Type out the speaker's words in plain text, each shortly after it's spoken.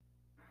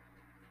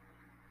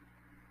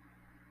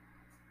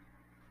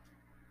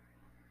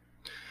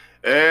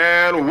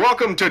And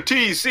welcome to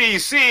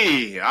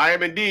TCC. I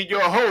am indeed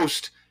your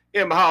host,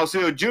 M. House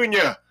Hill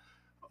Jr.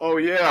 Oh,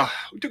 yeah,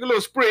 we took a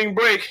little spring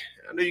break.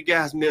 I know you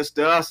guys missed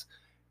us.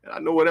 And I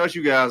know what else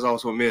you guys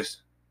also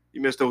missed. You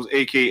missed those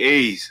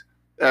AKAs.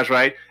 That's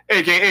right.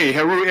 AKA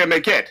Haru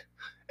Emaket.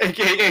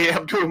 AKA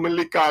Abdul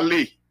Malik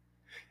Ali.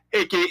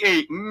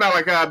 AKA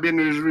Malachi bin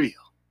Israel.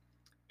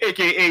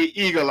 AKA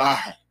Eagle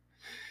Eye.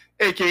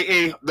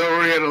 AKA the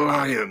Red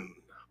Lion.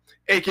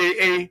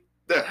 AKA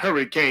the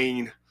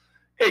Hurricane.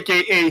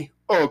 AKA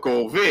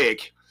Uncle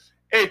Vic,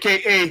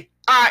 AKA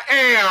I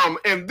Am,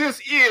 and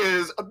this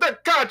is the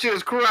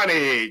Conscious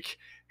Chronic,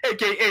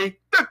 AKA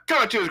the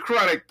Conscious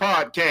Chronic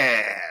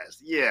Podcast.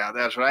 Yeah,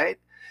 that's right.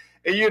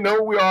 And you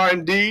know, we are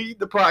indeed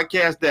the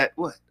podcast that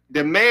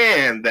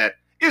demand that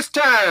it's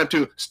time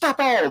to stop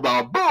all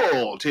the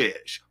bull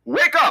tish,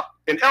 wake up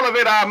and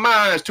elevate our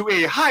minds to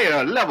a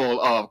higher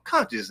level of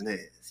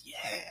consciousness. Yeah.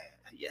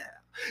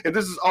 And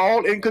this is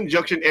all in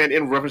conjunction and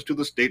in reference to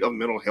the state of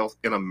mental health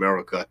in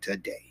America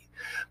today.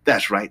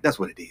 That's right. That's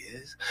what it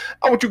is.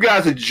 I want you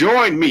guys to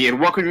join me in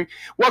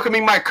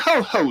welcoming my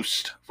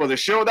co-host for the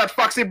show, that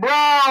Foxy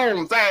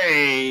Brown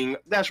thing.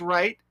 That's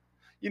right.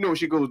 You know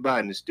she goes by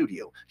in the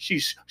studio.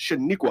 She's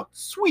Shaniqua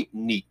Sweet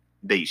Neat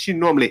Bates. She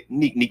normally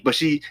neat, but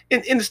she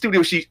in the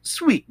studio she's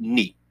Sweet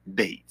Neat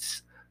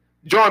Bates.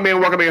 Join me in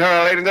welcoming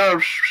her, ladies and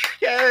gentlemen.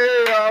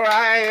 Yay! All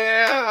right.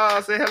 Yeah.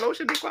 Say hello,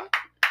 Shaniqua.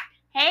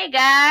 Hey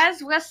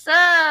guys, what's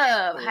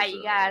up? How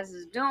you guys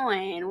is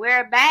doing?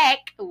 We're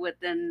back with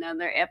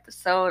another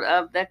episode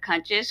of the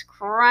Conscious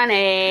Chronic.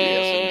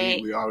 Yes,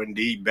 indeed. We are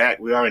indeed back.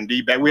 We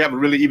haven't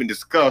really even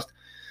discussed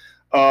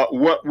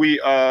what we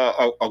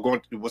are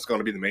going to, what's going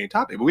to be the main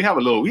topic. But we have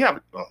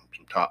some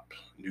top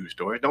news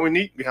stories, don't we,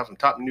 Neat? We have some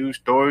top news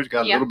stories.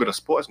 Got a little bit of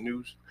sports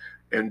news,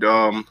 and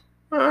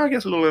I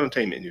guess a little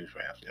entertainment news,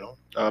 perhaps.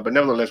 But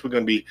nevertheless, we're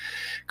going to be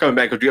coming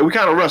back because we're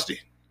kind of rusty.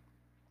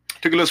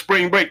 Took a little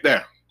spring break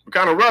there. We're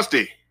kind of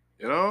rusty,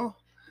 and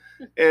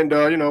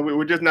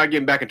we're just not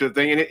getting back into the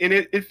thing, and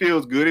it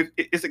feels good.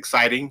 It's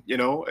exciting,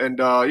 and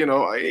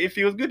it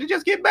feels good to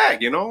just get back.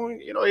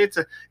 It's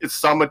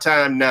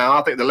summertime now.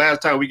 I think the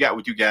last time we got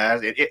with you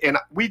guys, and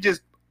we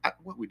just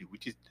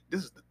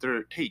this is the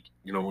third take,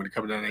 when it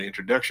comes down to the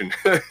introduction,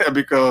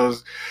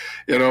 because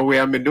we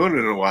haven't been doing it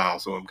in a while.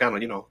 So I'm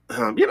kind of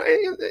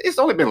it's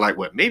only been like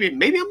maybe a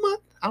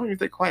month. I don't even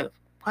think quite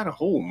a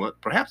whole month.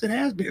 Perhaps it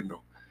has been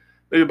though.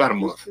 Maybe about a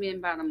month. It's been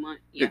about a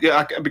month.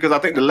 Yeah. Because I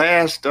think the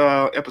last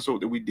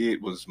episode that we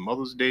did was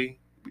Mother's Day,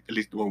 at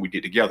least the one we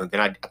did together. And then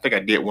I think I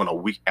did one a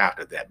week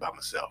after that by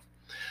myself.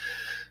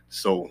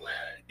 So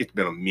it's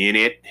been a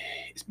minute.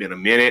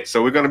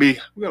 So we're a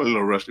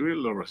little rusty. We're a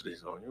little rusty.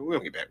 So we're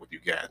gonna get back with you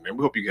guys, man.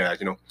 We hope you guys,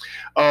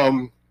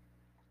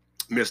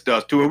 missed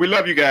us too, and we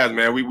love you guys,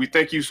 man. We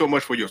thank you so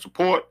much for your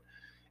support.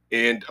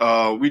 And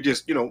we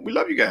just, we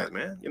love you guys,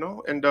 man,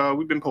 and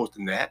we've been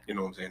posting that, in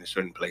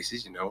certain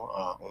places,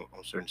 on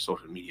certain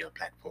social media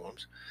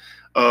platforms.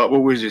 Well,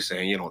 we're just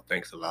saying,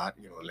 thanks a lot,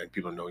 letting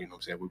people know,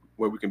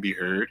 where we can be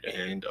heard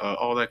and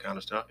all that kind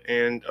of stuff.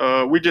 And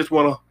we just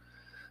want to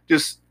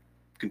just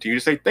continue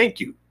to say thank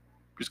you.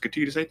 Just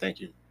continue to say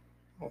thank you.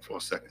 Hold on for a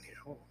second here.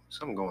 Oh,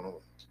 something going on.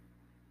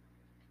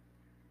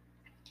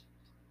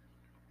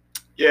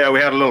 Yeah, we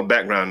had a little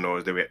background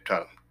noise that we had to try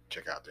to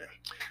check out there.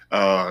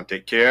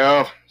 Take care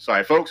of.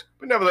 Sorry, folks.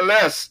 But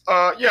nevertheless,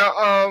 we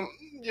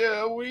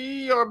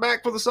are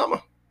back for the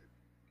summer.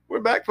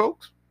 We're back,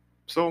 folks.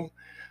 So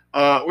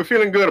we're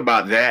feeling good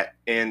about that.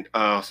 And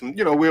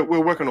we're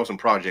working on some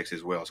projects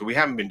as well. So we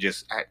haven't been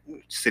just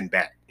sitting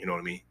back, you know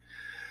what I mean?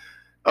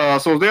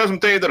 So there's some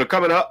things that are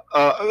coming up.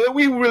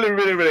 We really,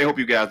 really, really hope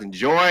you guys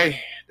enjoy.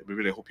 We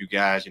really hope you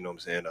guys,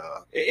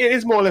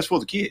 it's more or less for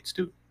the kids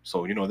too.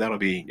 So, that'll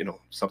be,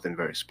 something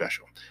very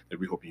special that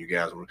we hope you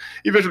guys will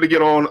eventually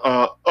get on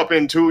up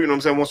into,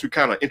 once we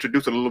kind of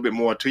introduce it a little bit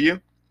more to you.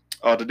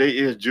 Today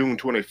is June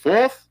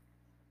 24th,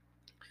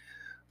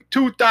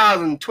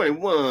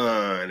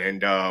 2021.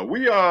 And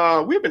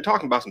we've been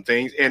talking about some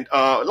things. And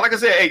like I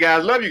said, hey,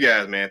 guys, love you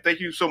guys, man. Thank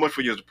you so much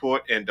for your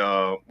support. And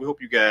we hope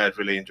you guys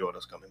really enjoyed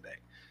us coming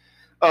back.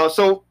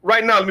 So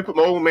right now, let me put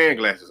my old man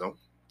glasses on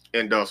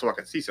and so I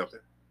can see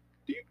something.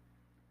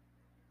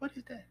 What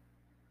is that?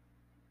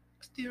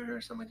 Still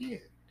heard some again.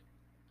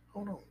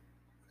 Hold on.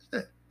 What's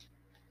that?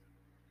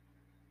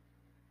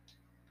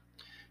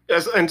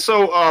 Yes, and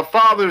so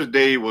Father's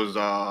Day was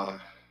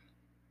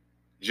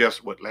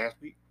just last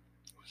week?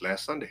 It was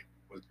last Sunday.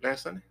 Was it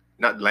last Sunday?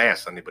 Not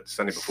last Sunday, but the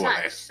Sunday before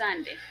last.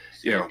 Sunday.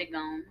 Sunday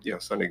gone. Yeah,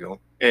 Sunday gone.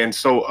 And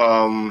so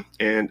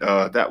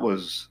that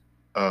was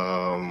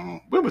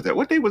when was that?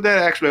 What day was that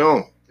actually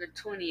on? The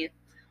 20th.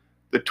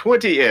 The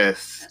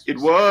 20th. It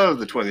was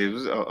the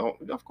 20th.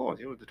 Of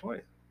course, it was the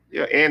 20th.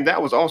 Yeah, and that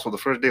was also the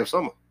first day of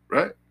summer,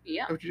 right?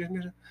 Yeah. What you just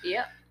mentioned?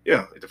 Yeah.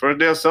 Yeah, it's the first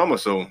day of summer,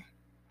 so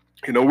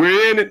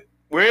we're in it.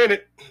 We're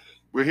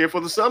here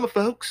for the summer,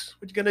 folks.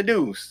 What you gonna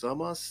do?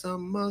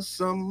 Summertime,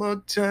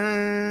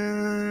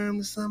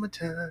 summertime.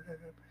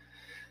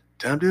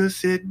 Time to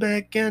sit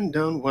back and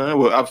unwind.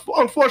 Well,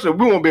 unfortunately,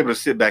 we won't be able to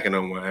sit back and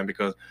unwind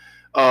because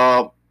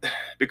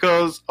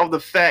because of the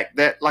fact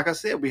that, like I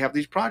said, we have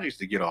these projects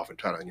to get off and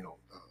try to,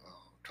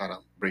 try to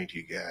bring to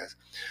you guys.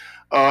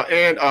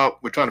 And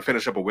we're trying to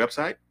finish up a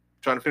website.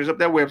 Trying to finish up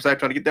that website,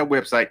 trying to get that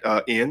website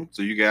in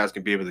so you guys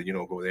can be able to,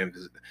 go there and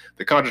visit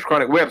the Conscious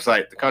Chronic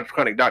website,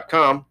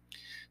 theconsciouschronic.com.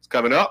 It's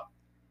coming up.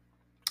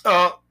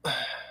 I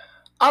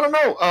don't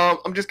know.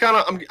 I'm just kind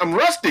of, I'm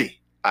rusty.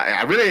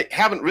 I really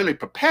haven't really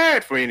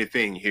prepared for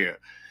anything here,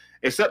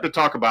 except to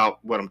talk about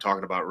what I'm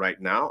talking about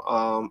right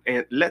now.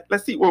 And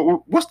let's see,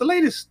 what's the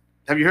latest?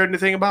 Have you heard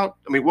anything about?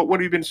 I mean, what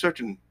have you been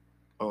searching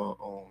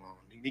on?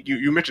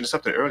 You mentioned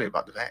something earlier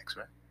about the vax,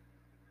 right?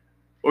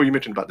 Oh, you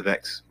mentioned about the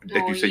vax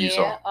that you said you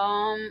saw.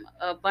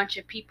 A bunch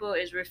of people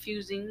is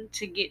refusing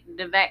to get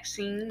the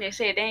vaccine. They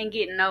said they ain't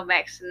getting no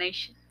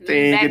vaccination.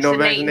 They ain't getting no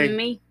vaccination.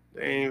 Me.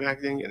 They ain't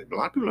vaccinating. A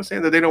lot of people are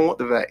saying that they don't want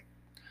the vax.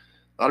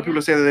 A lot of people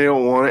are saying that they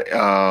don't want it.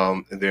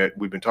 That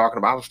we've been talking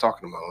about. I was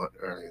talking about it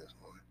earlier this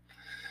morning.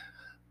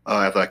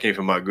 After I came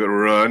from my good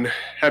run.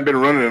 Haven't been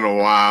running in a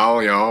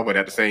while, y'all, but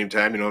at the same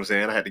time, you know what I'm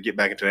saying? I had to get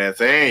back into that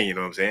thing, you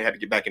know what I'm saying? I had to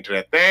get back into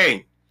that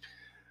thing.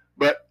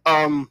 But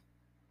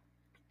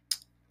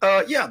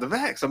yeah, the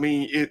vax. I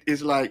mean,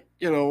 it's like,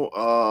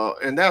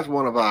 and that's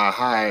one of our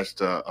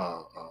highest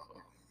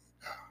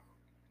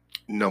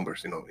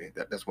numbers.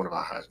 That's one of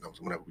our highest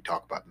numbers whenever we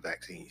talk about the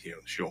vaccines here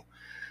on the show.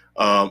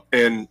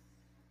 And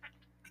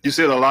you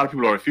said a lot of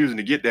people are refusing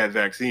to get that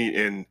vaccine,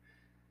 and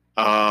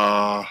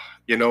I'm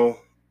going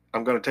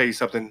to tell you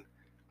something.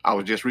 I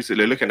was just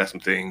recently looking at some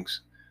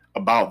things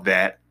about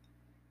that,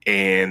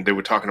 and they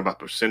were talking about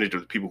the percentage of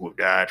the people who have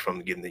died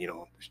from getting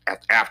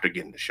after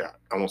getting the shot.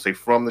 I won't say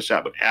from the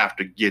shot, but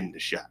after getting the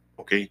shot.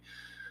 Okay.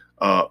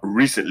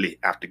 Recently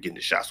after getting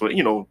the shot. So,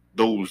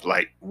 those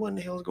like, what in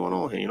the hell is going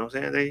on here? You know what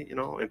I'm saying?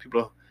 And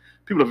people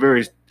are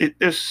very,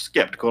 they're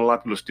skeptical. A lot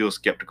of people are still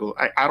skeptical.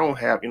 I don't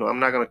have, I'm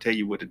not going to tell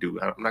you what to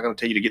do. I'm not going to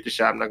tell you to get the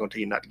shot. I'm not going to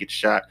tell you not to get the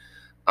shot.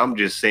 I'm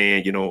just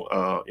saying, hey,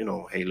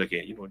 look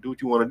at, do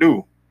what you want to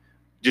do.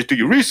 Just do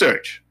your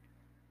research.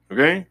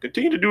 Okay,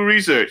 continue to do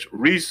research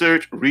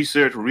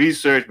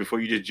before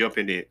you just jump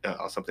into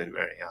something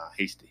very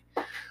hasty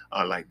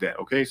like that.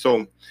 Okay,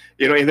 so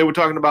and they were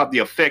talking about the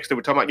effects. They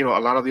were talking about a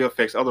lot of the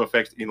effects, other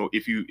effects.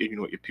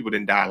 If people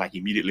didn't die like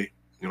immediately,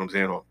 you know what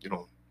I'm saying,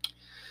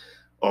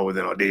 or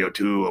within a day or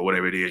two or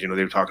whatever it is. They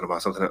were talking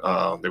about something.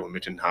 They were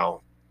mentioning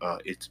how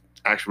it's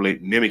actually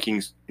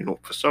mimicking.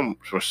 For some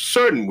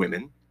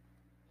women,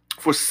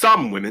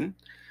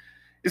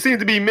 it seems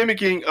to be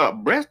mimicking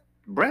breast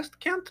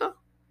cancer.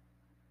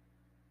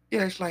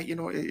 Yeah, it's like,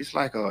 it's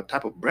like a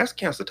type of breast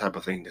cancer type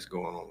of thing that's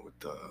going on with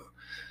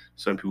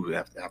some people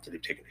after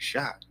they've taken a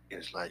shot. And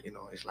it's like,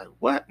 it's like,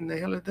 what in the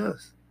hell it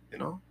does,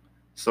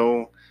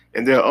 So,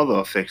 and there are other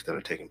effects that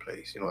are taking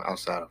place,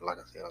 outside of, like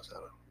I said,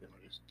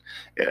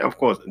 and of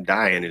course,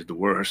 dying is the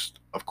worst,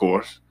 of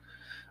course.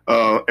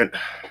 And,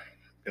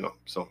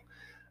 so,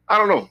 I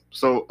don't know.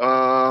 So,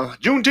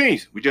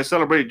 Juneteenth, we just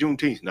celebrated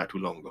Juneteenth not too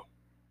long ago.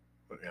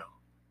 But, yeah.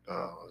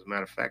 As a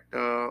matter of fact,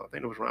 I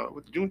think it was around.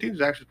 Juneteenth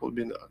is actually supposed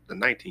to be the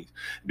 19th.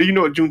 Do you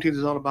know what Juneteenth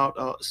is all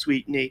about,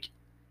 Sweet Nick?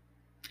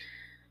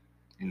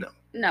 No.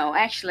 No,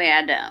 actually,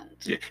 I don't.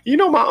 Yeah.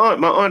 My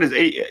aunt is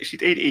 8.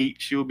 She's 88.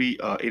 She'll be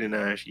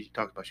 89. She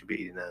talks about she'll be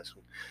 89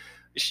 soon.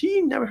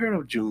 She never heard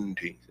of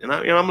Juneteenth, and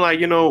I'm like,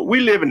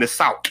 we live in the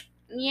South.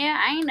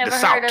 Yeah, I ain't never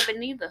heard of it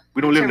neither.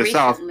 We don't live in the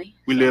South.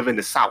 We live in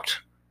the South.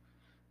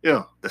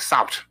 Yeah, the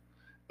South.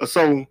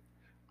 So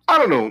I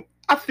don't know.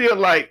 I feel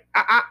like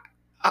a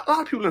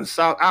lot of people in the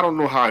South, I don't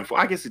know how.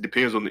 I guess it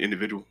depends on the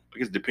individual. I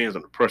guess it depends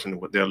on the person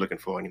and what they're looking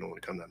for. When it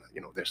comes down to,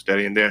 they're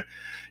studying there,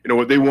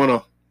 what they want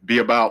to be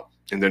about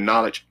and their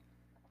knowledge.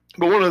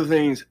 But one of the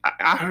things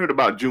I heard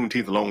about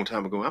Juneteenth a long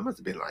time ago. I must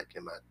have been like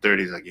in my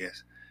 30s, I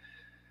guess,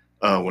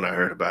 when I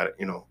heard about it.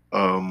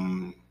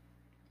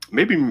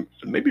 Maybe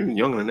even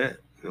younger than that.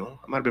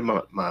 I might have been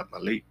my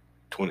late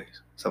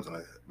 20s, something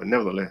like that. But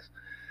nevertheless,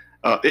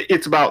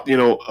 it's about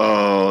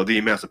the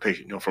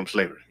emancipation, from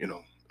slavery. A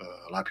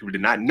lot of people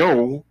did not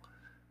know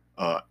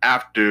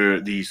after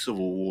the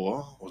Civil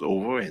War was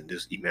over and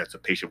this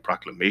Emancipation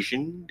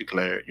Proclamation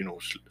declared,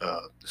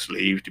 the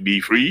slaves to be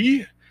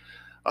free.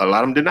 A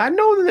lot of them did not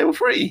know that they were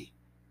free.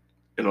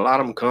 And a lot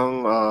of them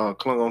clung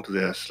on to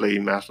their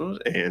slave masters,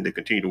 and they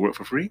continued to work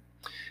for free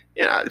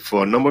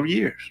for a number of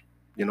years,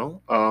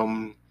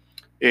 and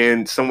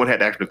someone had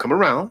to actually come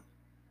around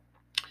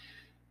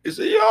and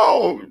say,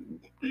 yo,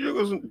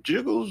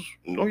 jiggles,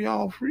 know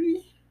y'all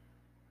free?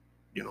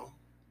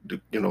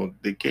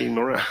 They came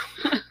around.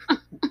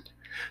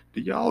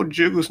 Do y'all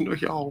jiggles know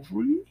y'all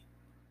free?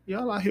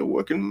 Y'all out here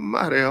working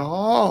mighty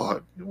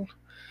hard.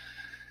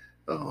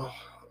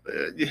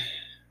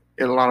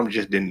 And a lot of them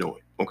just didn't know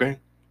it. Okay,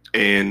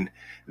 and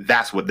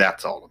that's what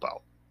that's all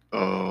about.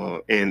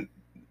 And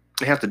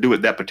they have to do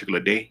it that particular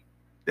day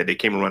that they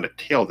came around to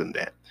tell them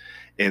that.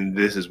 And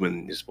this is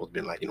when it's supposed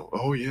to be like,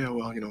 oh yeah,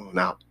 well,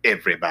 now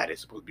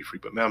everybody's supposed to be free.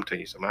 But man, I'm telling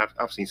you something.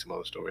 I've seen some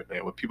other stories,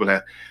 man, where people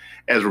have,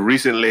 as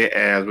recently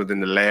as within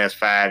the last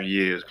 5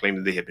 years, claimed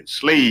that they had been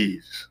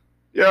slaves.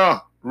 Yeah,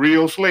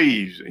 real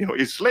slaves.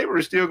 Slavery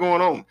is still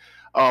going on.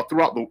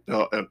 throughout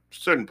the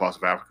certain parts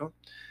of Africa,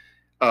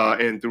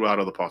 and throughout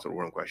other parts of the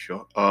world. I'm quite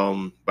sure.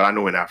 But I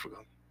know in Africa,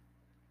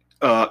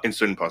 in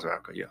certain parts of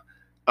Africa, yeah.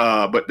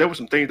 But there were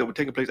some things that were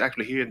taking place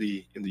actually here in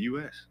the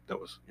U.S. that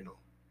was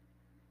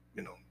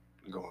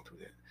going through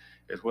that.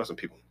 There were some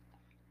people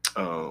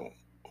uh,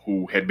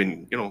 who had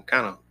been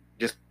kind of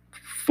just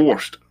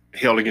forced,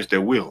 held against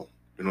their will.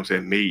 You know what I'm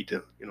saying? Made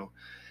to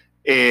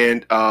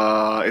and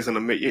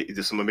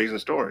there's some amazing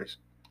stories.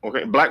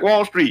 Okay, Black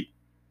Wall Street,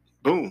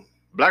 boom,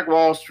 Black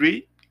Wall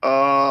Street.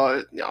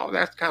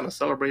 That's kind of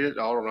celebrated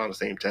all around the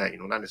same time.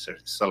 Not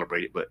necessarily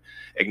celebrated, but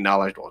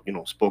acknowledged or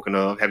spoken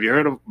of. Have you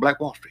heard of Black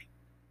Wall Street?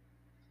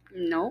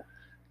 No.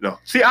 No.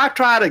 See, I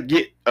try to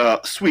get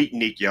Sweet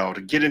Nick, y'all,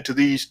 to get into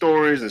these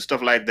stories and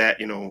stuff like that.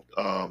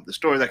 The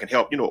stories that can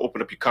help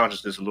open up your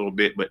consciousness a little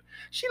bit. But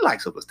she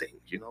likes other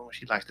things.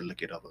 She likes to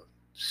look at other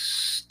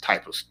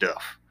type of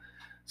stuff.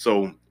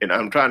 So, and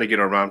I'm trying to get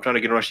her around. I'm trying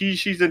to get her around.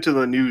 She's into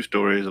the news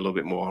stories a little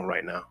bit more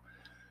right now.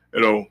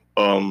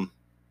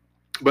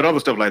 But other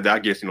stuff like that, I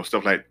guess,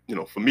 stuff like,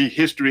 for me,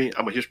 history,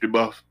 I'm a history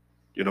buff,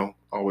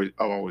 I've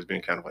always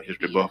been kind of a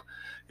history buff.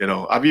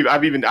 I've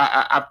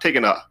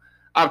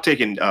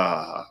taken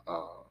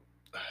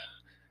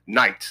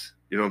nights,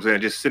 what I'm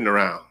saying, just sitting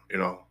around,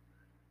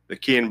 the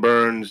Ken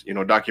Burns,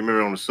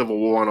 documentary on the Civil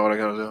War and all that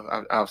kind of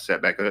stuff. I've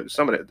sat back.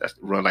 Some of that's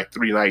run like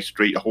 3 nights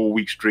straight, a whole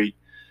week straight.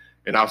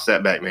 And I've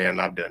sat back, man,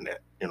 and I've done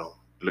that,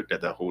 looked at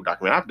that whole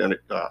document. I've done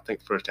it, I think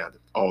the first time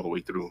all the way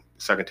through,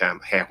 the second time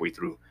halfway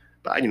through.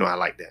 But, I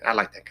like that. I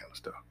like that kind of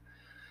stuff.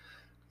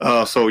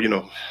 So,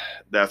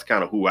 that's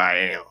kind of who I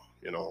am,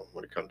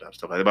 when it comes down to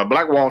stuff like that. But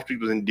Black Wall Street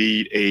was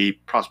indeed a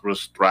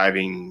prosperous,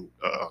 thriving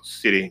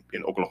city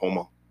in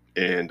Oklahoma.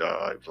 And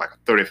it was like a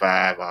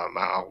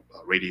 35-mile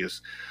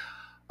radius.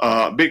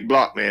 Big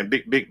block, man.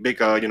 Big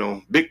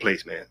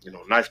place, man.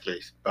 Nice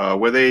place.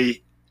 Where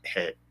they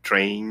had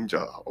trains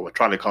or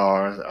trolley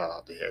cars.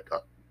 They had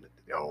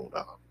their own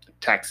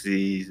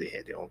taxis. They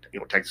had their own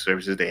taxi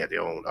services. They had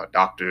their own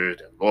doctors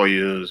and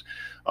lawyers.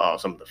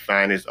 Some of the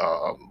finest,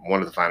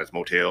 one of the finest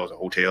motels and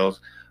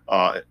hotels.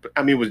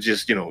 It was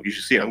just you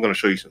should see it. I'm going to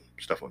show you some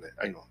stuff on that.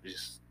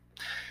 Just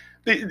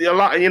a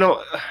lot.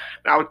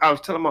 I was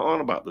telling my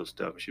aunt about this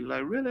stuff, and she was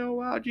like, "Really? Oh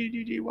wow,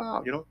 gee,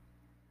 wow,"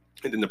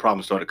 And then the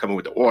problem started coming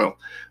with the oil.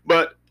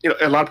 But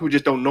a lot of people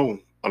just don't know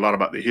a lot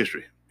about their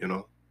history.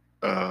 I'm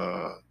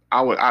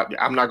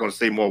not going to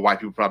say more white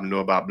people probably know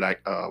about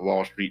Black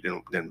Wall Street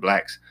than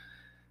blacks,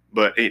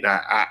 but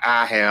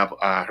I have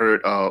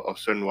heard of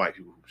certain white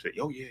people who say,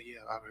 "Oh yeah,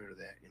 I've heard of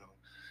that,"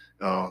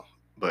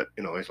 but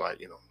it's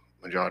like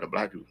majority of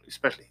black people,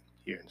 especially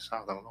here in the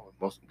South, I don't know.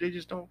 Most they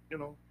just don't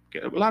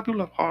get a lot of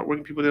people are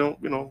hardworking people. They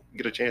don't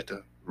get a chance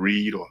to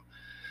read or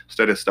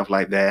study stuff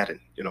like that, and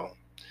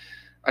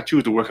I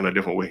choose to work in a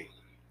different way,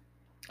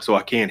 so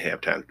I can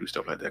have time to do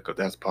stuff like that because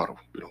that's part of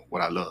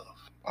what I love.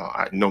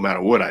 No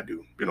matter what I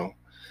do,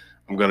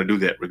 I'm going to do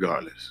that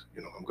regardless.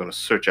 I'm going to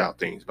search out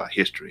things about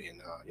history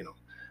and,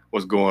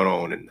 what's going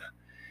on and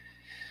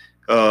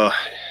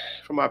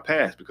from my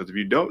past. Because if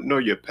you don't know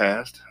your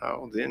past,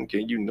 how then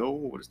can you know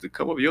what is to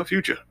come of your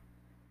future?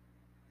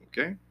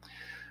 Okay.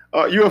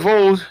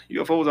 UFOs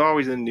are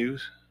always in the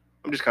news.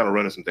 I'm just kind of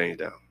running some things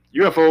down.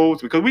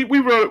 UFOs, because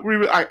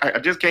I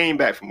just came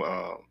back from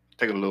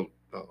taking a little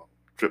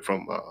trip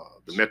from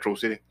the Metro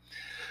City.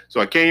 So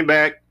I came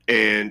back.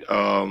 And,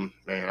 man,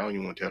 I don't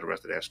even want to tell the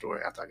rest of that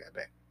story after I got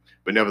back.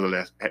 But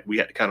nevertheless, we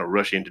had to kind of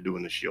rush into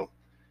doing the show.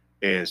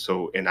 And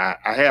so, I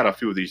had a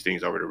few of these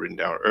things already written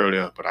down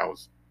earlier, but I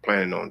was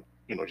planning on,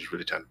 just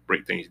really trying to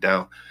break things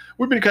down.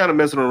 We've been kind of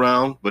messing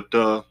around, but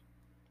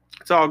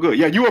it's all good.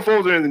 Yeah,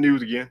 UFOs are in the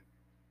news again.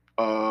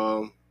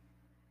 We're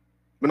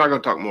not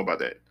going to talk more about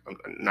that.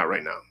 Not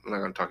right now. I'm not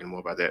going to talk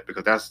anymore about that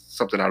because that's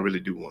something I really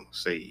do want to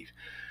save.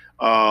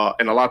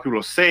 And a lot of people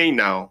are saying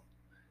now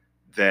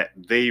that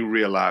they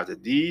realize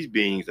that these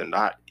beings are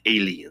not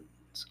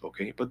aliens,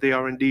 okay? But they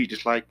are indeed,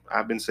 just like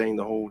I've been saying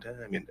the whole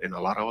time, and a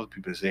lot of other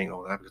people have been saying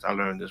all that because I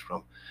learned this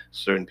from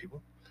certain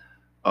people,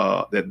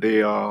 that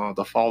they are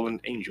the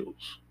fallen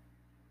angels,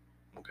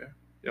 okay?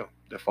 Yeah,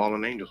 they're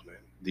fallen angels, man.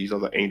 These are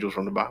the angels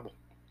from the Bible.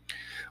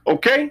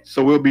 Okay,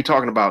 so we'll be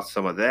talking about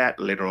some of that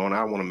later on.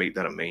 I want to make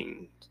that a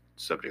main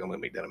subject. I'm going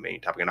to make that a main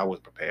topic, and I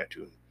wasn't prepared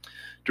to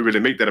really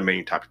make that a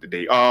main topic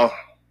today.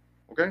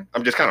 Okay,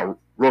 I'm just kind of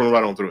rolling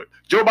right on through it.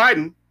 Joe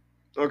Biden,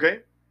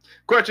 okay.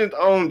 Questions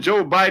on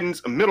Joe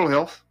Biden's mental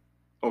health,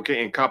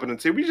 okay, and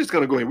competency. We're just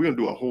going to go ahead. We're going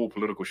to do a whole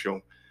political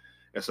show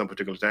at some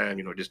particular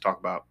time, just talk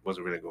about what's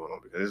really going on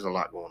because there's a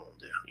lot going on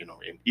there,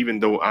 And even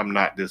though I'm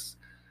not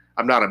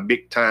a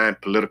big time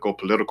political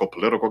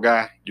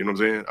guy, you know what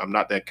I'm saying? I'm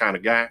not that kind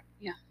of guy.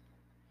 Yeah.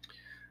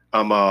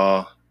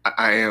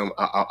 I am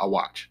a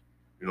watch.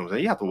 You know what I'm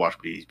saying? You have to watch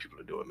what these people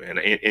are doing, man.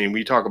 And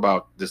we talk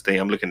about this thing.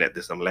 I'm looking at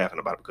this. I'm laughing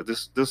about it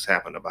because this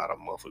happened about a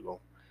month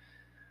ago.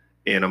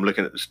 And I'm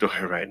looking at the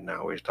story right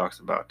now where it talks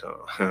about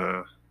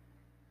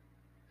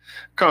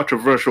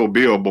controversial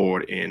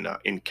billboard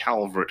in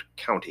Calvert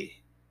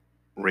County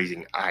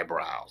raising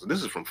eyebrows.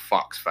 This is from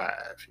Fox 5,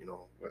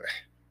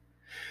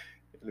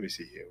 Let me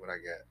see here what I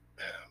got.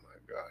 Oh, my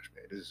gosh,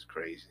 man, this is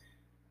crazy.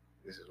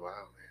 This is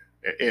wild,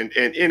 man.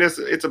 And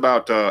it's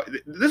about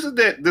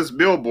this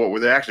billboard where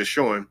they're actually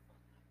showing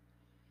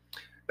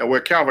now where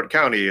Calvert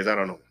County is. I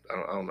don't know.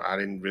 I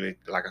didn't really,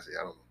 like I said,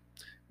 I don't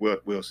know.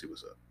 We'll see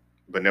what's up.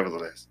 But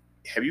nevertheless,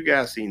 have you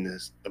guys seen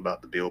this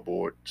about the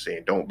billboard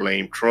saying "Don't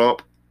blame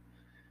Trump"?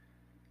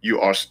 You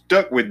are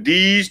stuck with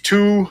these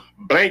two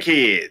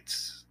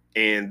blankheads,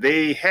 and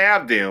they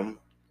have them.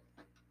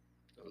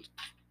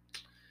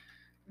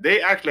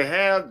 They actually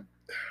have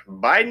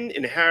Biden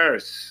and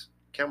Harris,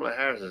 Kamala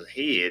Harris's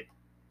head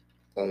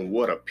on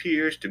what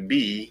appears to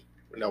be,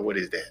 now what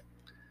is that?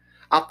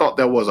 I thought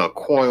that was a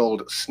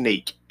coiled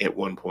snake at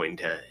one point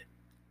in time.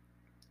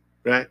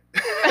 Right?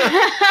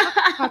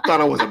 I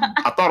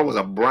thought it was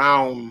a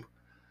brown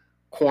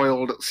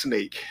coiled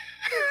snake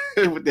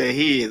with their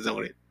heads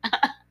on it.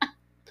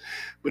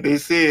 But they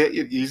said,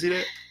 you see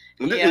that?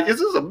 Yeah.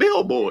 This is a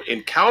billboard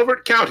in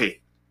Calvert County.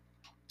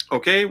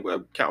 Okay,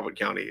 well, Calvert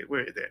County,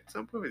 where is that?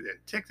 Where is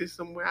that? Texas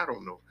somewhere? I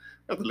don't know.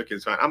 I have to look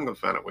inside. I'm going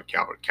to find out what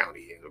Calvert County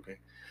is, okay?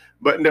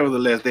 But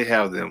nevertheless, they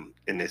have them,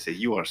 and they say,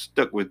 you are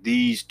stuck with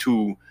these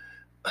two.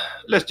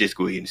 Let's just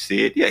go ahead and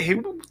say it. Yeah,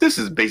 hey, this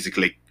is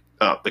basically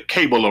the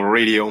cable of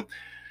radio.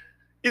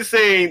 It's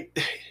saying,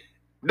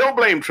 don't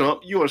blame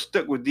Trump. You are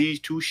stuck with these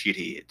two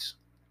shitheads.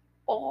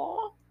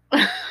 Oh.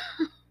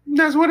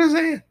 That's what it's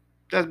saying.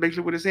 That's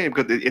basically what it's saying.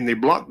 And they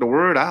blocked the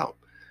word out.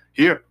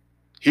 Here.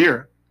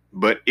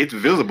 But it's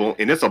visible,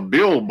 and it's a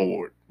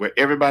billboard where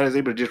everybody's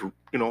able to just,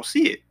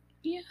 see it.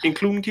 Yeah.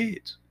 Including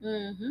kids.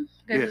 Mm-hmm.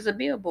 Because it's a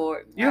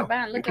billboard. Yeah.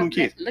 Including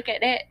kids. Look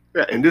at that.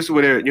 Yeah, and this is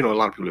where, a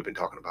lot of people have been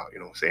talking about,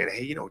 saying,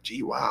 hey,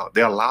 gee, wow,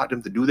 they allowed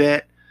them to do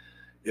that.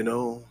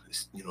 Knowing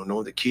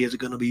the kids are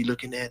going to be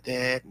looking at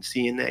that and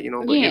seeing that,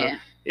 but,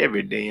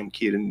 every damn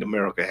kid in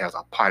America has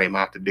a potty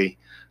mouth today.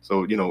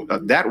 So,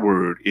 that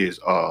word is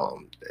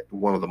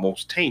one of the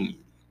most tame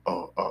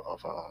of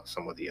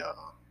some of the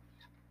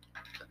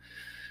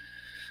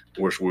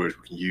worst words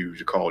we can use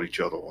to call each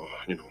other,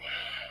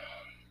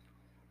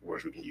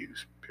 words we can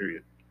use,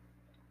 period.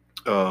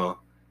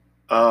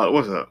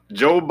 What's up?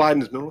 Joe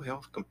Biden's mental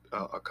health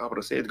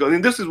competency.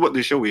 And this is what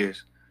this show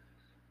is.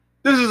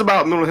 This is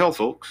about mental health,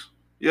 folks.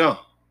 Yeah.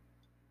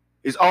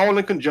 It's all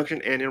in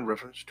conjunction and in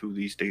reference to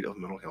the state of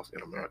mental health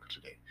in America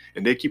today.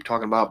 And they keep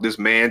talking about this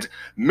man's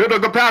mental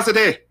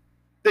capacity.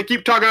 They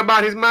keep talking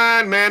about his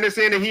mind, man. They're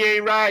saying that he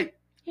ain't right.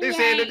 They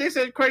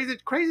said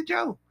crazy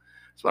Joe.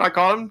 That's what I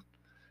call him.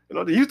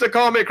 They used to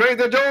call me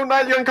Crazy Joe.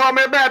 Now you can call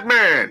me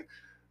Batman.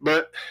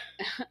 But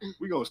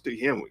we're going to stick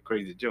him with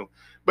Crazy Joe.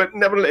 But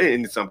nevertheless,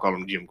 and some call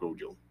him Jim Crow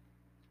Joe.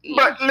 Yeah.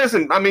 But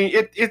listen, I mean,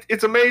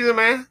 it's amazing,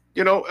 man.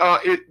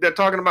 They're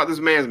talking about this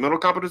man's mental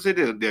competency.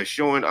 They're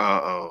showing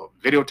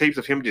videotapes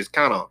of him just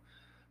kind of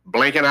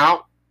blanking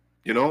out.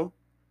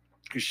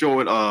 He's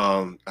showing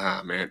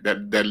man,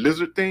 that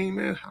lizard thing,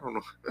 man. I don't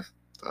know.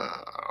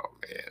 Oh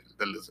man,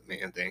 the lizard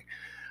man thing.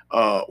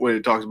 Where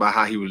it talks about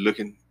how he was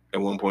looking at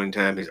one point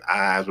in time. His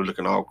eyes were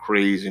looking all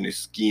crazy, and his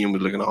skin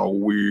was looking all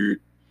weird.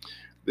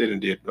 They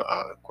did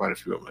quite a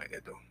few of them like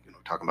that, though.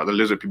 Talking about the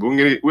lizard people.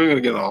 We're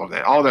gonna get all of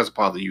that. All that's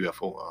part of the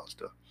UFO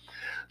stuff.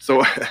 So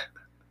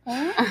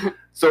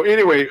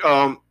anyway,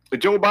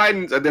 Joe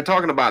Biden, they're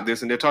talking about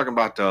this, and they're talking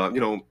about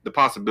the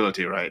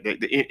possibility, right?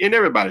 And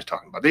everybody's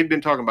talking about. They've been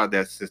talking about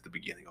that since the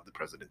beginning of the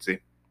presidency.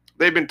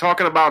 They've been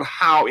talking about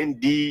how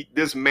indeed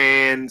this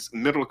man's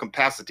mental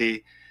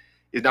capacity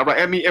is not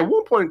right. I mean, at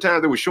one point in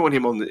time, they were showing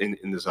him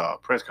in this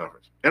press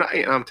conference, and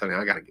I'm telling you,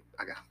 I'm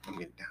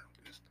getting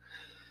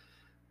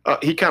down.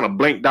 He kind of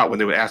blanked out when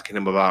they were asking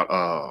him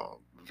about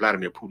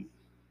Vladimir Putin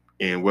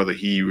and whether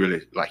he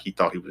really, he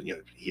thought he was,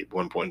 he at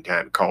one point in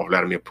time called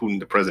Vladimir Putin,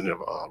 the president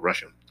of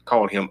Russia,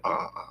 called him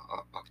a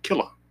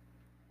killer,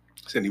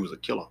 said he was a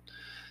killer,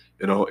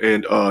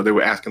 and they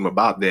were asking him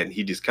about that, and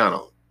he just kind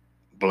of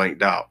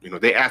blanked out.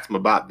 They asked him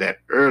about that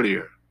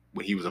earlier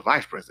when he was a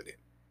vice president,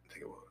 I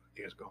think it was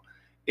years ago.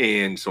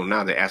 And so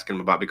now they're asking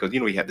him about, because,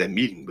 he had that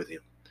meeting with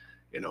him,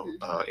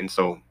 and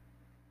so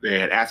they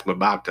had asked him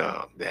about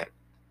that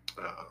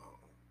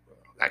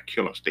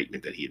killer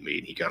statement that he had made.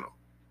 And he kind of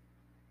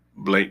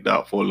blanked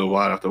out for a little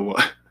while after a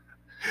while.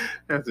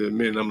 After a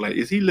minute, I'm like,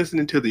 is he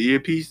listening to the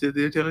earpiece that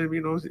they're telling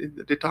him,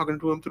 that they're talking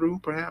to him through,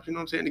 perhaps,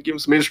 to give him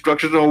some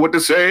instructions on what to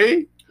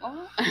say?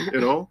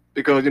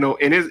 Because,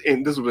 and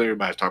this is what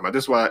everybody's talking about.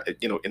 This is why,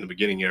 in the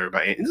beginning,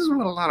 everybody, and this is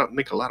what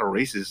make a lot of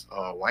racist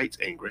whites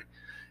angry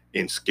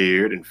and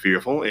scared and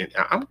fearful. And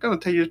I'm going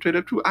to tell you straight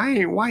up too, I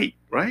ain't white,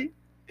 right?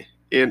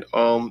 And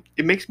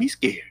it makes me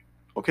scared.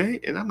 Okay,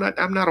 and I'm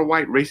not a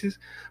white racist,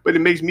 but it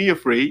makes me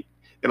afraid.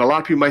 And a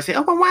lot of people might say,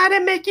 "Oh, well, why did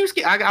that make you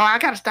scared?" I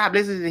gotta stop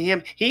listening to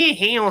him.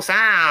 He don't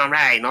sound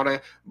right and all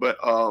that. But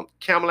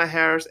Kamala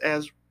Harris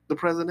as the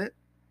president,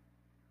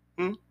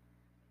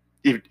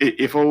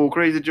 if old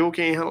Crazy Joe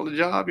can't handle the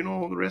job,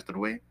 the rest of the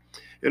way,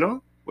 what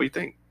do you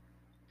think?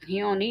 He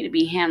don't need to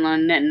be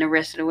handling nothing the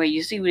rest of the way.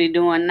 You see what he's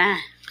doing now.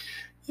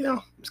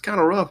 It's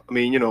kind of rough. I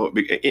mean,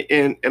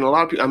 and a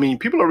lot of people. I mean,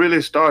 people are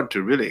really starting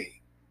to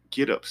really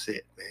get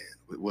upset, man,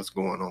 with what's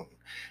going on.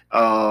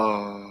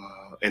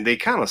 And they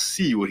kind of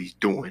see what he's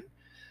doing.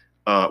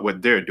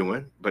 what they're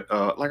doing. But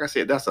like I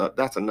said,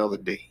 that's another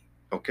day.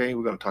 Okay,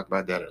 we're gonna talk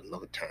about that at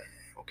another time.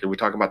 Okay, we're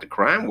talking about the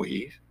crime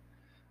wave.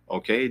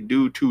 Okay,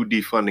 due to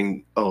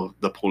defunding of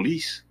the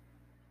police.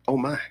 Oh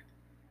my,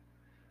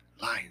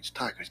 lions,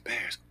 tigers,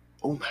 bears.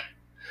 Oh my.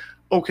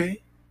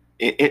 Okay,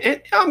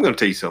 and I'm gonna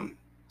tell you something.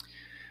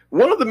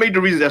 One of the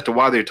major reasons as to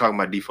why they're talking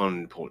about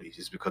defunding the police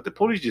is because the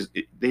police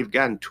they've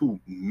gotten too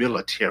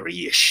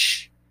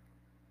military-ish.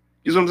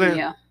 You know what I'm saying?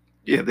 Yeah.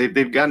 Yeah,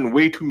 they've gotten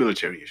way too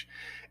military-ish,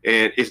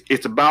 and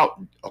it's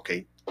about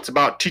okay. It's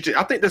about teaching.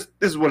 I think this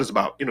is what it's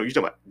about. You know, you're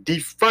talking about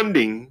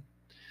defunding.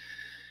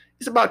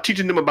 It's about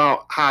teaching them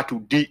about how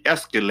to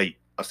de-escalate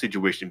a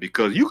situation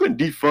because you can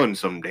defund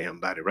some damn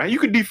body, right? You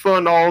can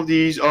defund all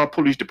these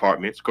police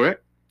departments,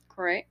 correct?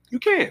 Correct. You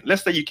can.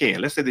 Let's say you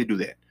can. Let's say they do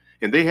that,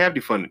 and they have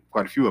defunded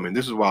quite a few of them. And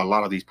this is why a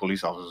lot of these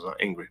police officers are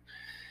angry,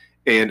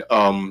 and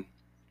a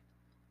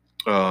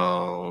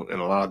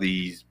lot of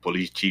these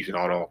police chiefs and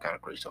all kind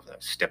of crazy stuff,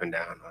 that stepping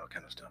down and all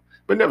kind of stuff.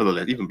 But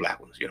nevertheless, even black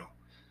ones, you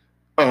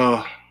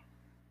know,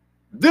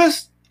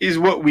 this is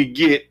what we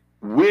get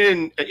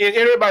when and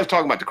everybody's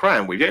talking about the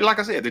crime wave. Like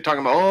I said, they're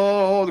talking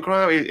about the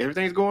crime,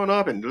 everything's going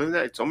up, and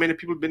so many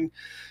people have been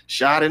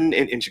shot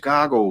in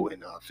Chicago,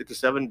 and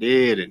 57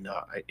 dead, and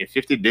in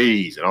 50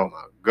 days, and oh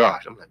my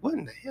gosh, I'm like, what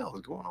in the hell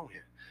is going on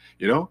here,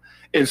 you know?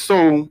 And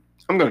so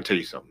I'm gonna tell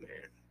you something, man.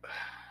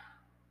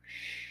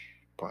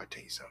 Boy, I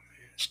tell you something,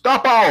 man.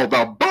 Stop all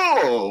the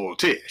bull,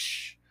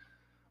 Tish.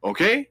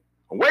 Okay,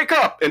 wake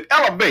up and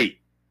elevate.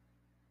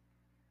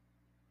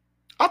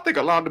 I think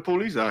a lot of the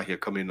police out here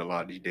come in a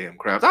lot of these damn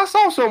crimes. I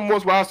saw something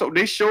once where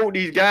they showed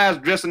these guys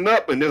dressing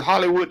up in this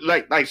Hollywood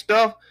like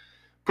stuff,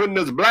 putting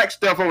this black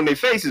stuff on their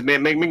faces,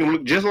 man, making them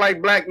look just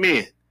like black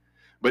men.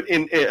 But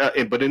in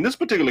this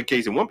particular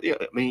case,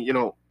 you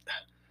know,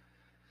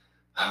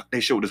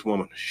 they showed this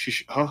woman.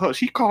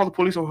 She called the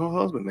police on her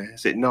husband, man.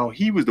 Said no,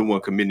 he was the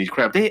one committing these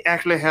crimes. They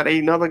actually had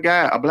another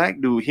guy, a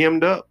black dude,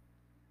 hemmed up.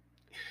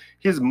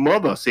 His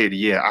mother said,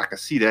 "Yeah, I can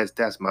see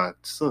that's my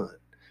son."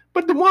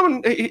 But the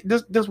woman,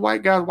 this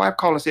white guy's wife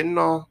called and said,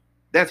 "No,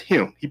 that's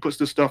him. He puts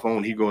this stuff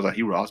on. He goes out.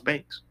 He robs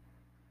banks.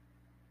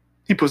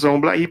 He puts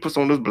on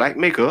this black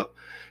makeup,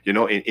 you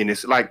know, and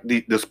it's like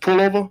this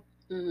pullover,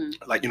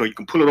 like, you know, you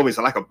can pull it over. It's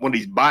like one of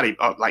these body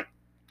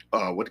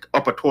what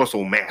upper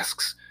torso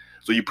masks.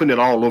 So you're putting it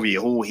all over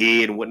your whole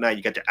head and whatnot.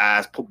 You got your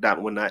eyes poked out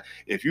and whatnot.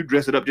 And if you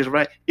dress it up just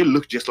right, it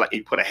looks just like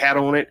you put a hat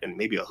on it and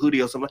maybe a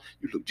hoodie or something.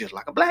 You look just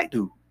like a black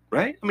dude."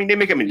 Right? I mean, they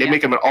make them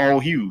in all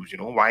hues, you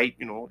know, white,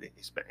 you know,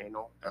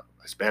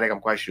 Hispanic, I'm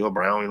quite sure,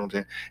 brown, you know what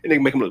I'm saying? And they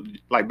make them look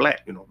like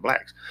black, you know,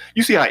 blacks.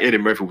 You see how Eddie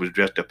Murphy was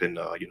dressed up in,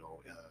 the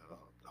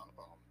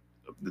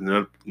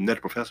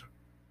Nutty Professor?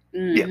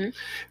 Mm-hmm. Yeah,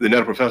 the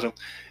Nutty Professor.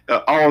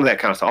 All that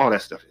kind of stuff, all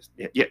that stuff.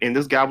 Yeah, and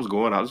this guy was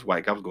going out, this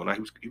white guy was going out,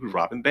 he was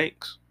robbing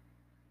banks,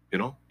 you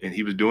know, and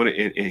he was doing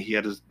it, and he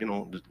had this, you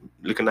know,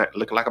 looking like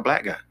a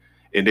black guy.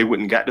 And they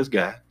wouldn't got this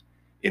guy,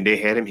 and they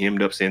had him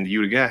hemmed up saying,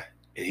 "You the guy."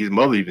 And his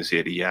mother even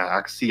said, "Yeah,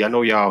 I can see. I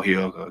know y'all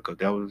here because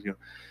that was, you know."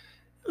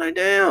 Like,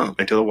 damn.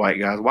 Until the white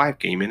guy's wife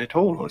came in and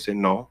told her and said,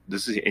 "No,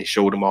 this is," and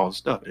showed him all the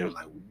stuff. And it was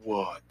like,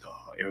 what the?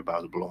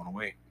 Everybody was blown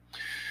away.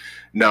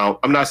 Now,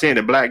 I'm not saying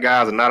that black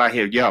guys are not out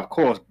here. Yeah, of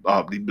course,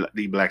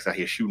 the blacks out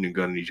here shooting and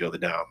gunning each other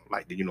down.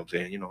 Like, you know what I'm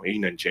saying? You know,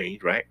 ain't nothing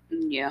changed, right?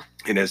 Yeah.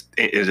 And as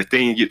the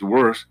thing gets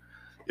worse,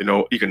 you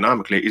know,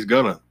 economically,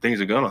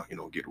 things are gonna, you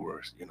know, get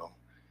worse, you know.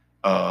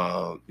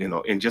 You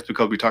know, and just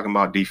because we're talking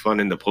about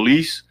defunding the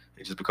police,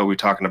 just because we're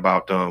talking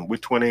about we're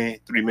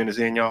 23 minutes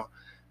in, y'all,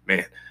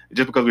 man,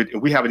 just because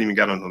we haven't even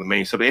got onto the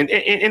main subject,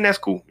 and that's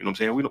cool, you know what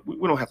I'm saying?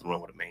 We don't have to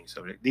run with the main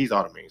subject. These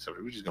are the main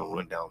subject. We're just gonna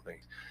run down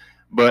things.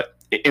 But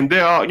and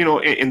there are, you know,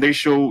 and they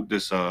showed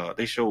this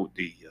they showed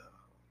the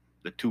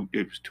two,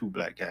 it was two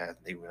black guys.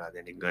 They went out there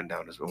and they gunned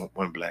down this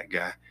one black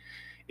guy.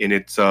 And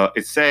it's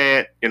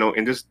sad, you know,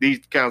 and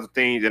these kinds of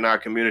things in our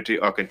community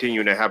are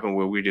continuing to happen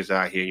where we're just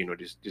out here, you know,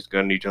 just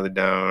gunning each other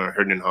down,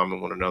 hurting and harming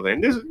one another.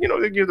 And this, you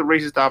know, they give the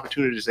racist the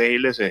opportunity to say, "Hey,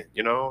 listen,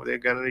 you know, they're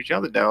gunning each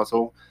other down.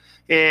 So,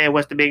 yeah,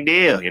 what's the big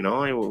deal? You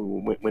know,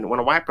 when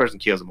a white person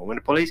kills them or when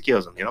the police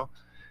kills them, you know,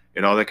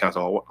 and all that kind of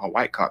stuff, a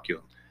white cop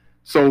kills them."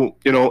 So,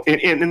 you know,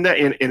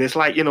 and it's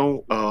like, you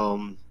know,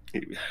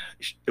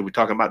 we're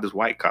talking about this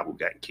white cop who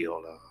got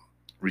killed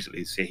recently.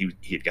 He said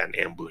he had gotten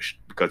ambushed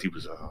because he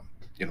was,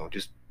 you know,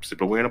 just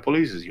simply wearing a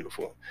police's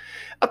uniform.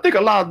 I think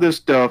a lot of this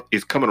stuff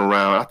is coming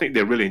around. I think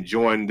they're really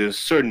enjoying this.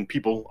 Certain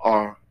people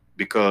are,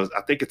 because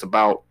I think it's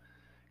about,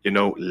 you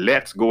know,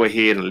 let's go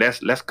ahead and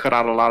let's cut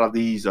out a lot of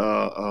these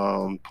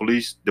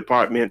police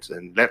departments,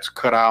 and let's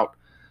cut out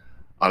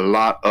a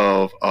lot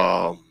of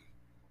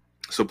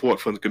support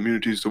from the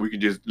community, so we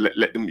can just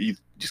let them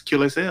just kill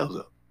themselves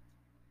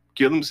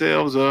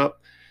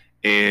up,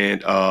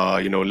 and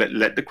you know,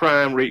 let the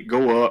crime rate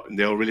go up, and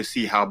they'll really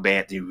see how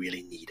bad they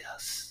really need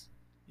us.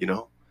 You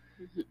know,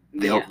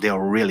 they'll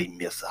really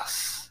miss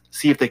us.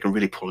 See if they can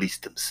really police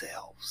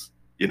themselves.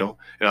 You know,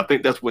 and I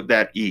think that's what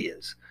that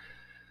is.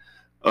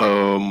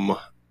 I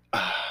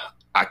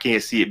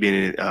can't see it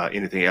being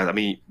anything else. I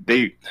mean,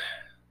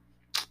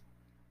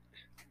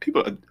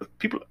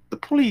 the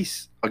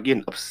police are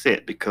getting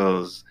upset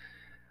because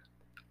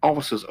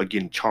officers are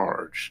getting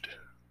charged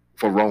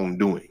for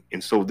wrongdoing,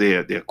 and so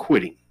they're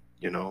quitting.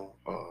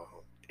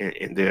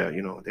 And they're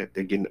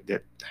getting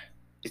that.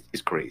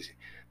 It's crazy.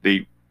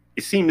 It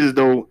seems as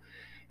though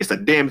it's a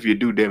damn if you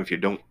do, damn if you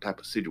don't type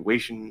of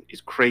situation.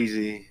 It's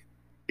crazy.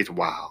 It's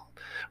wild.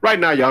 Right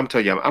now, y'all, I'm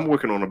telling you, I'm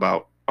working on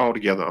about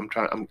altogether. I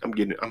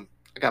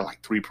got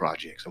like 3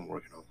 projects I'm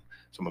working on.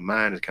 So my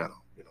mind is kind of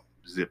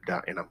zipped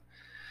out, and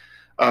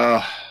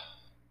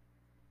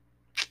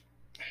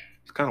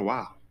it's kind of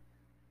wild.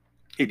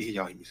 Hate to hear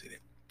y'all hear me say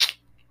that. It's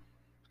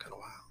kind of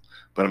wild,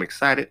 but I'm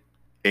excited,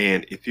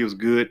 and it feels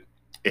good.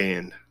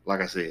 And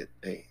like I said,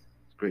 hey,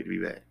 it's great to be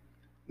back.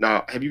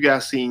 Now, have you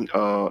guys seen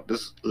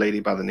this lady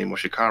by the name of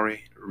Sha'Carri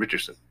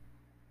Richardson?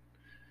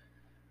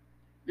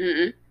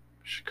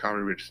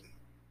 Sha'Carri Richardson.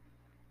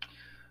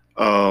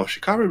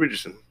 Sha'Carri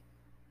Richardson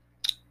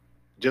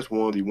just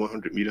won the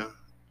 100 meter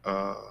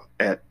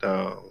at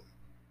the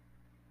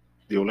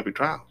Olympic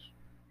trials.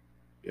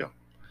 Yeah,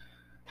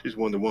 she's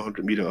won the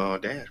 100 meter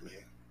dash, man.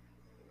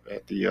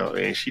 At the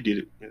and she did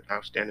it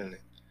outstandingly.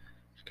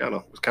 She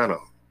was kind of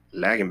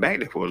lagging back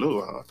there for a little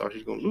while. I thought she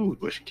was gonna lose,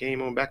 but she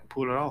came on back and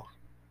pulled it off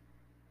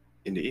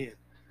in the end.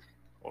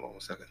 Hold on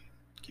a second.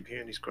 Keep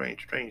hearing these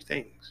strange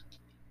things.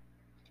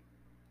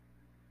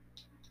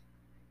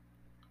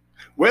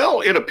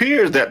 Well, it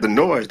appears that the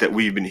noise that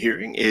we've been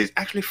hearing is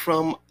actually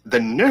from the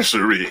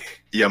nursery,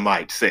 you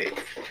might say.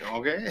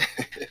 Okay?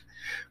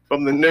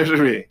 From the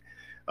nursery.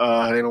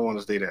 They don't want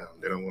to stay down.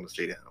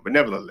 But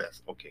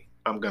nevertheless, okay,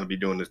 I'm going to be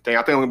doing this thing. I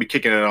think I'm going to be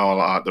kicking it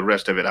all out, the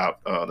rest of it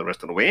out, the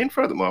rest of the way. And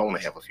furthermore, I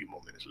only have a few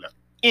more minutes left.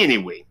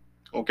 Anyway,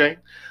 okay?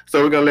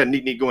 So we're going to let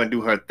Neat go and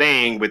do her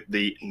thing with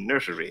the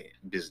nursery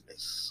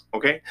business,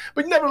 okay?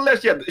 But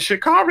nevertheless, yeah,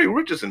 Sha'Carri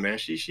Richardson, man,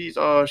 she's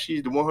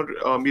the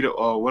 100 meter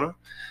winner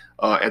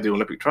at the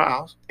Olympic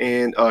trials.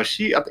 And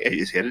she, I think,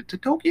 is headed to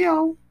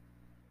Tokyo,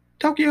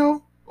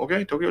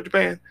 okay? Tokyo,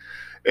 Japan.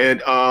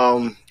 And,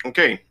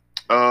 okay.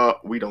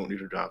 We don't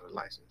need a driver's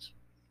license.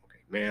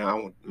 Okay,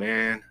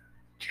 man.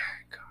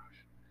 Gosh.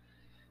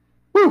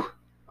 Whew.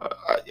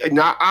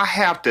 Now I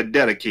have to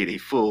dedicate a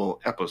full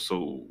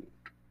episode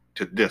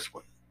to this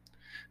one.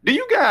 Do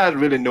you guys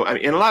really know? I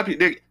mean, and a lot of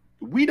people,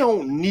 we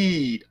don't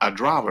need a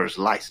driver's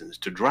license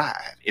to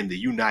drive in the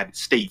United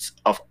States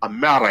of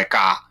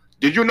America.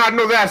 Did you not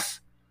know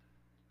this?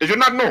 Did you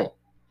not know?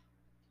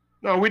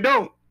 No, we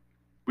don't.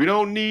 We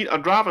don't need a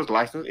driver's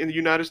license in the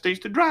United States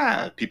to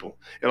drive, people.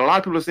 And a lot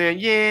of people are saying,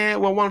 yeah,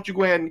 well, why don't you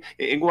go ahead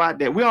and go out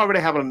there? We already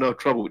have enough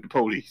trouble with the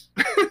police.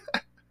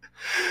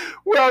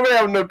 We already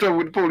have enough trouble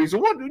with the police. So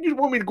what you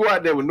want me to go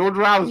out there with no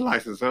driver's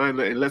license and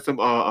let some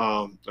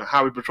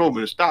highway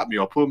patrolman stop me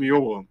or pull me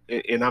over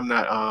and I'm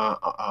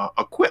not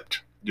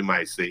equipped, you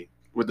might say,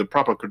 with the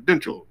proper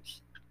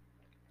credentials?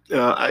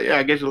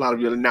 I guess a lot of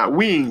you are not.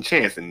 We ain't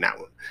chancing that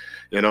one.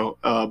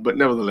 But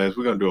nevertheless,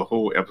 we're going to do a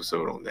whole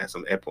episode on that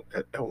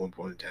at one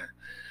point in time,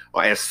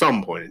 or at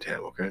some point in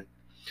time, okay?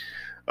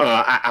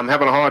 I'm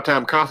having a hard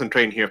time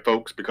concentrating here,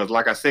 folks, because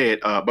like I said,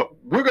 but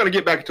we're going to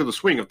get back into the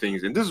swing of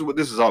things, and this is what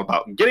this is all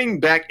about,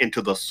 getting back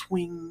into the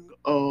swing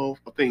of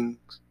things,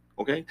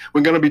 okay?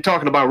 We're going to be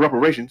talking about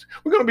reparations.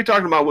 We're going to be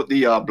talking about what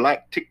the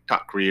black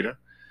TikTok creator,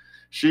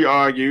 she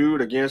argued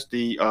against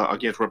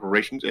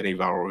reparations in a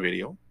viral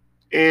video,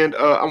 and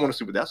I want to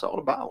see what that's all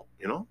about,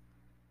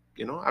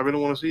 I really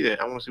want to see that.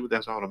 I want to see what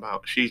that's all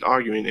about. She's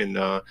arguing, and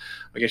I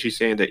guess she's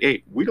saying that,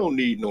 hey, we don't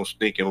need no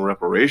stinking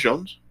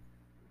reparations.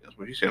 That's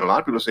what she's saying. A lot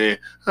of people are saying,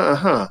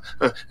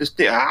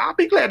 I'll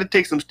be glad to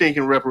take some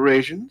stinking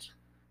reparations.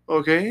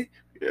 Okay?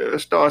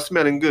 Start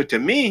smelling good to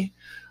me.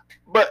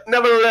 But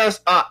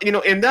nevertheless,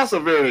 and that's a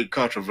very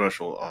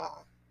controversial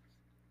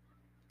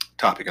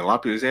topic. And a lot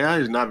of people say,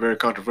 it's not very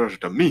controversial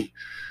to me.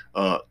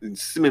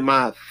 Send me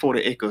my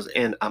 40 acres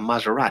and a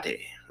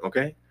Maserati.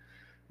 Okay?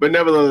 But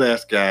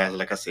nevertheless, guys,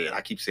 like I said, I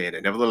keep saying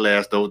it.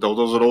 Nevertheless, those are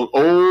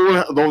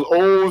those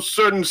old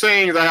certain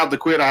sayings I have to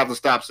quit. I have to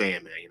stop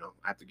saying, man.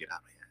 I have to get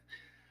out of here.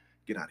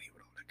 Get out of here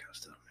with all that kind of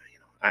stuff,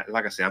 man.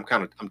 Like I said,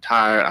 I'm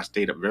tired. I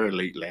stayed up very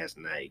late last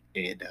night,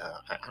 and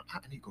I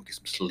need to go get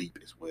some sleep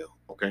as well.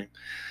 Okay,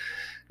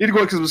 need to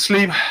go get some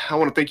sleep. I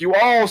want to thank you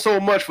all so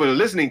much for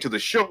listening to the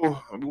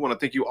show. We want to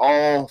thank you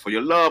all for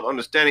your love,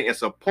 understanding, and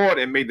support.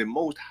 And may the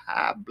Most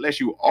High bless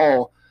you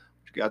all.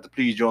 You got to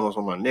please join us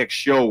on my next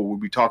show. We'll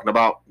be talking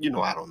about, I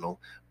don't know.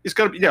 It's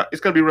gonna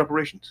be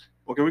reparations.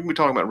 Okay, we can be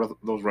talking about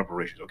those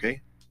reparations. Okay.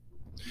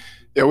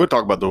 Yeah, we'll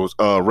talk about those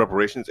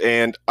reparations,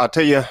 and I'll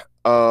tell you,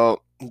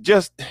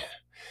 just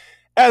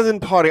as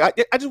in party, I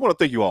just want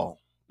to thank you all.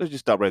 Let's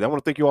just stop right there. I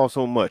want to thank you all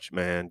so much,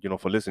 man.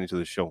 For listening to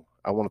the show.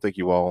 I want to thank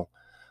you all,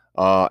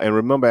 and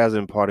remember, as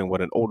in parting,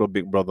 what an older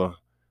big brother,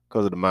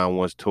 cousin of mine,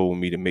 once told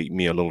me to make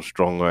me a little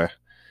stronger.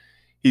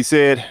 He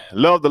said,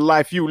 "Love the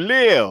life you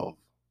live."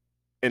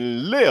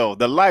 And live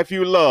the life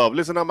you love.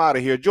 Listen, I'm out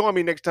of here. Join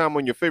me next time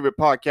on your favorite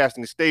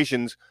podcasting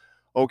stations.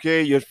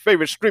 Okay, your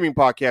favorite streaming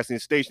podcasting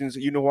stations.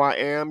 You know who I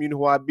am. You know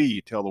who I be.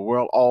 Tell the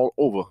world all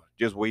over.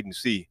 Just wait and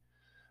see.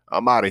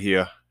 I'm out of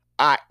here.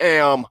 I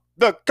am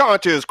the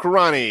Conscious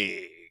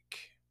Karani.